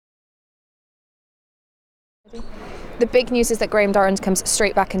The big news is that Graeme comes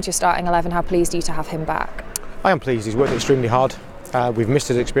straight back into your starting 11. How pleased are you to have him back? I am pleased. He's worked extremely hard. We've missed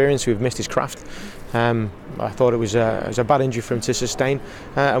his experience, we've missed his craft. I thought it was a bad injury for him to sustain,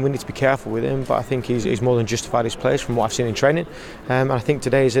 and we need to be careful with him, but I think he's more than justified his place from what I've seen in training. And I think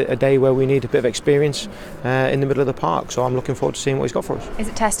today is a day where we need a bit of experience in the middle of the park, so I'm looking forward to seeing what he's got for us. Is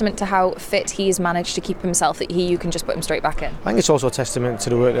it testament to how fit he's managed to keep himself that you can just put him straight back in? I think it's also a testament to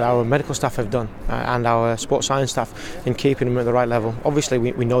the work that our medical staff have done and our sports science staff in keeping him at the right level. Obviously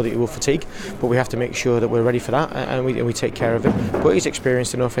we know that he will fatigue, but we have to make sure that we're ready for that and we take care of him. But he's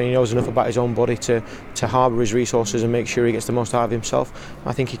experienced enough and he knows enough about his own body to harbour his resources and make sure he gets the most out of himself.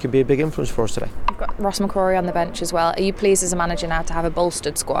 I think he could be a big influence for us today. You've got Ross McCrory on the bench as well. Are you pleased as a manager now to have a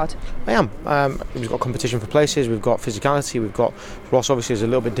bolstered squad? I am. We've got competition for places, we've got physicality, we've got Ross obviously is a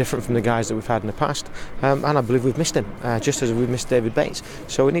little bit different from the guys that we've had in the past, and I believe we've missed him, just as we've missed David Bates.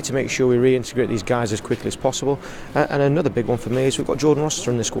 So we need to make sure we reintegrate these guys as quickly as possible. And another big one for me is we've got Jordan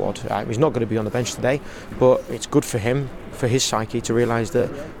Rossiter in the squad. He's not going to be on the bench today, but it's good for him, for his psyche, to realise that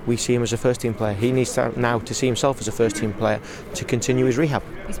we see him as a first team player. He needs to now to see himself as a first team player to continue his rehab.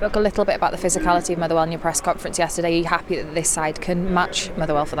 You spoke a little bit about the physicality of Motherwell in your press conference yesterday. Are you happy that this side can match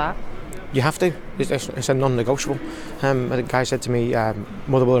Motherwell for that? You have to. It's a non-negotiable. The guy said to me,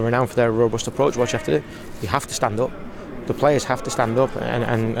 Motherwell are renowned for their robust approach. What you have to do, you have to stand up. The players have to stand up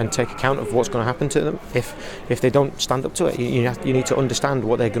and take account of what's going to happen to them. If they don't stand up to it, you need to understand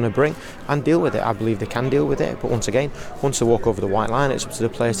what they're going to bring and deal with it. I believe they can deal with it, but once again, once they walk over the white line, it's up to the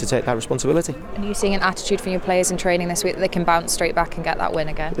players to take that responsibility. And are you seeing an attitude from your players in training this week that they can bounce straight back and get that win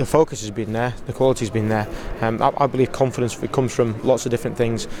again? The focus has been there, the quality's been there. I believe confidence, it comes from lots of different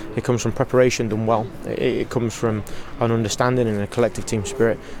things. It comes from preparation done well. It comes from an understanding and a collective team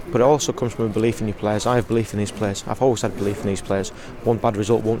spirit, but it also comes from a belief in your players. I have belief in these players. I've always had belief in these players. One bad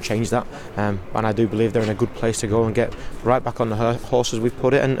result won't change that, and I do believe they're in a good place to go and get right back on the horse as we've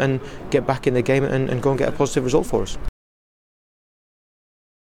put it and get back in the game and go and get a positive result for us.